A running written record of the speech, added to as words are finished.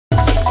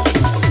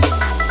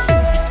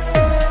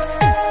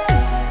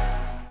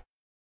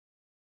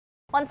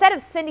Well, instead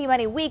of spending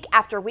money week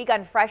after week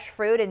on fresh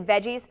fruit and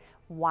veggies,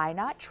 why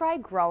not try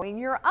growing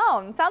your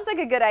own? Sounds like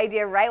a good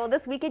idea, right? Well,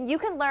 this weekend you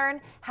can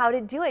learn how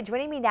to do it.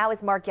 Joining me now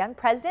is Mark Young,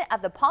 president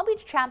of the Palm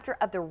Beach chapter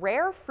of the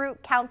Rare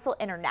Fruit Council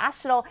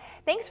International.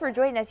 Thanks for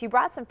joining us. You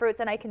brought some fruits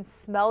and I can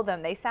smell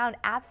them. They sound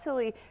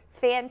absolutely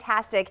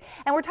fantastic.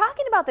 And we're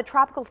talking about the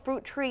tropical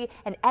fruit tree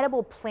and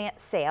edible plant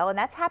sale, and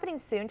that's happening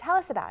soon. Tell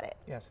us about it.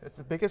 Yes, it's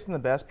the biggest and the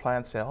best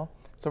plant sale.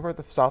 It's over at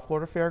the South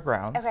Florida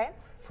Fairgrounds. Okay.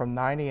 From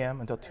 9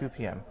 a.m. until 2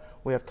 p.m.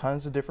 We have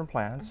tons of different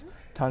plants,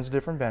 tons of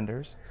different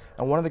vendors.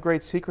 And one of the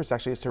great secrets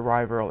actually is to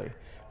arrive early,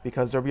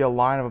 because there'll be a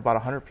line of about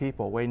 100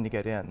 people waiting to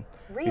get in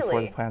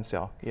before the plant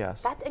sale.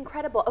 Yes. That's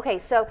incredible. Okay,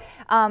 so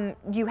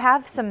you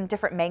have some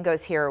different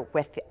mangoes here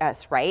with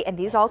us, right? And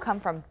these all come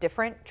from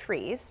different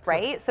trees,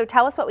 right? So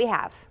tell us what we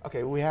have.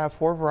 Okay, we have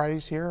 4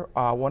 varieties here.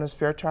 One is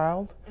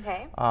Fairchild,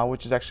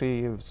 which is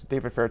actually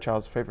David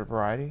Fairchild's favorite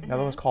variety.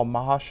 Another one's called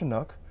Maha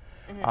Chinook.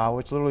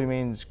 Which literally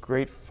means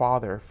great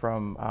father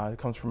from, it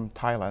comes from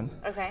Thailand.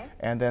 Okay.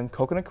 And then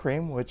coconut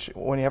cream, which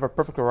when you have a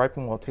perfectly ripe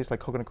one will taste like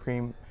coconut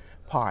cream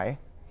pie.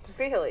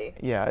 Really?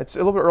 Yeah, it's a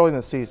little bit early in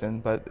the season,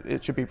 but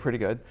it should be pretty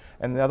good.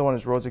 And the other one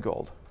is rosy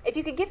gold. If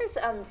you could give us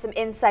some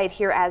insight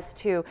here as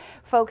to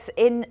folks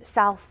in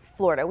South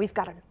Florida. We've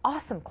got an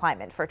awesome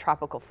climate for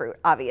tropical fruit,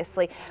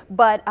 obviously,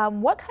 but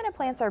what kind of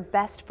plants are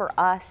best for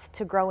us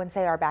to grow in,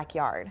 say, our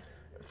backyard?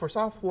 For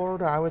South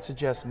Florida, I would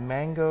suggest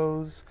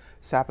mangoes,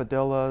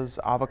 sapodillas,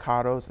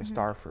 avocados, and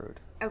star fruit.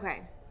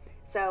 Okay.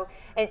 So,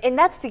 and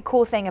that's the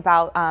cool thing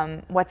about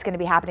what's going to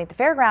be happening at the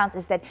fairgrounds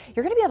is that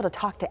you're going to be able to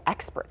talk to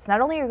experts. Not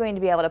only are you going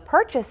to be able to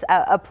purchase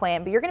a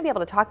plant, but you're going to be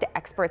able to talk to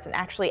experts and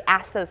actually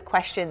ask those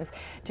questions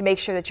to make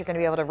sure that you're going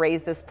to be able to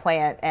raise this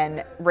plant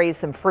and raise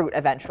some fruit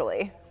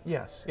eventually.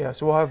 Yes, yeah,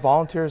 so we'll have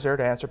volunteers there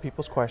to answer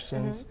people's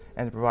questions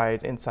and to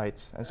provide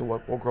insights as to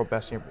what will grow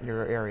best in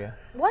your area.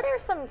 What are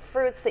some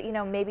fruits that, you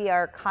know, maybe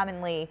are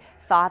commonly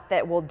thought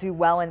that will do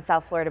well in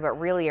South Florida, but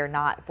really are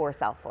not for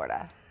South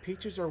Florida?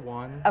 Peaches are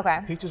one. Okay.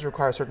 Peaches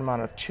require a certain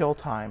amount of chill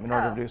time in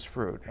order to produce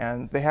fruit.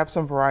 And they have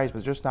some varieties, but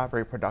they're just not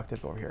very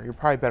productive over here. You're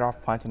probably better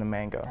off planting a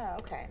mango. Oh,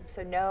 okay.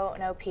 So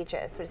no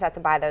peaches. We just have to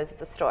buy those at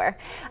the store.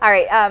 All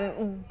right.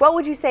 What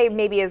would you say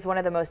maybe is one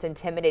of the most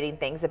intimidating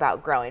things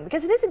about growing?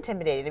 Because it is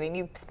intimidating. I mean,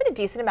 you spend a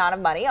decent amount of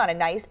money on a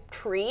nice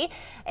tree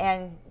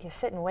and you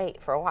sit and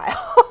wait for a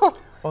while.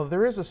 Well,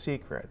 there is a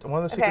secret.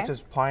 One of the secrets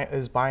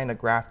is buying a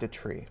grafted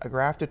tree. A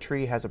grafted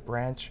tree has a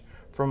branch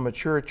from a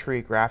mature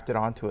tree grafted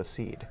onto a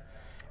seed.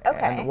 Okay.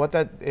 And what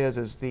that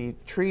is the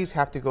trees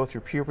have to go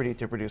through puberty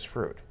to produce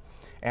fruit.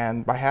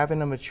 And by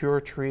having a mature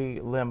tree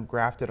limb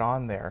grafted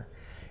on there,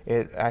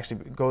 it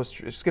actually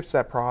skips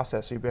that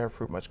process, so you bear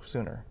fruit much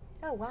sooner.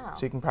 Oh, wow.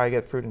 So you can probably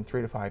get fruit in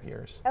 3 to 5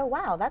 years. Oh,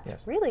 wow.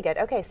 That's really good.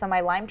 Okay, so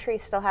my lime tree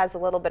still has a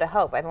little bit of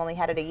hope. I've only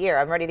had it a year.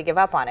 I'm ready to give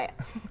up on it.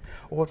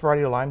 Well, what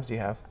variety of limes do you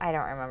have? I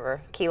don't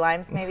remember. Key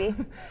limes, maybe?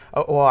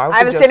 Well, I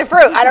haven't seen a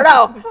fruit. I don't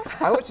know.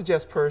 I would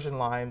suggest Persian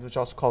limes, which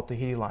are also called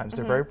Tahiti limes.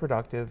 They're very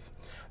productive.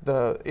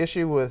 The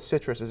issue with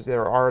citrus is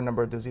there are a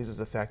number of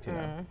diseases affecting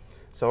them.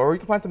 So, or you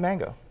can plant the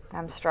mango.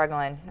 I'm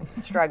struggling.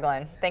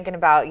 Thinking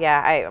about,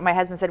 my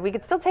husband said we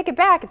could still take it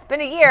back. It's been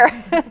a year.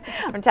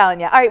 I'm telling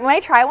you. All right, may I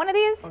try one of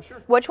these? Oh,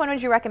 sure. Which one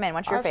would you recommend?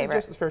 What's your favorite? I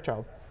suggest the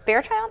Fairchild.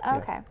 Fairchild? Oh,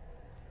 yes. okay.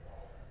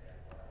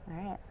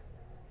 All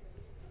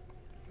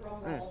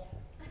right.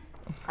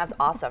 That's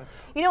awesome.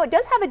 You know, it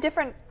does have a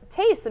different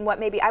taste than what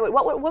maybe I would.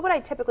 What would I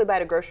typically buy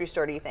at a grocery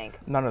store, do you think?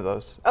 None of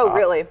those. Oh,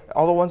 really?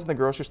 All the ones in the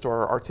grocery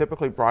store are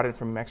typically brought in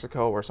from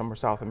Mexico or somewhere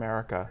South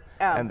America.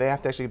 Oh. And they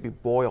have to actually be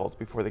boiled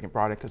before they get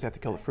brought in because they have to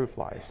kill the fruit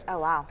flies. Oh,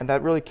 wow. And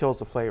that really kills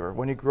the flavor.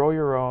 When you grow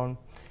your own,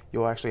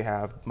 you'll actually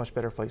have much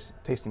better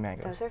tasting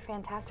mangoes. Those are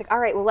fantastic. All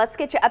right, well, let's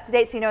get you up to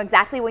date so you know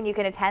exactly when you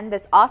can attend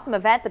this awesome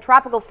event, the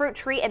Tropical Fruit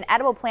Tree and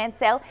Edible Plant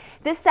Sale,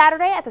 this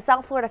Saturday at the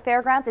South Florida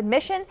Fairgrounds.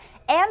 Admission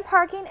and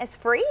parking is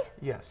free?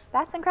 Yes.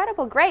 That's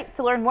incredible. Great.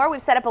 To learn more, we've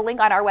set up a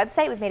link on our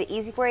website. We've made it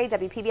easy for you,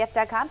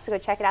 WPBF.com, so go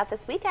check it out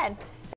this weekend.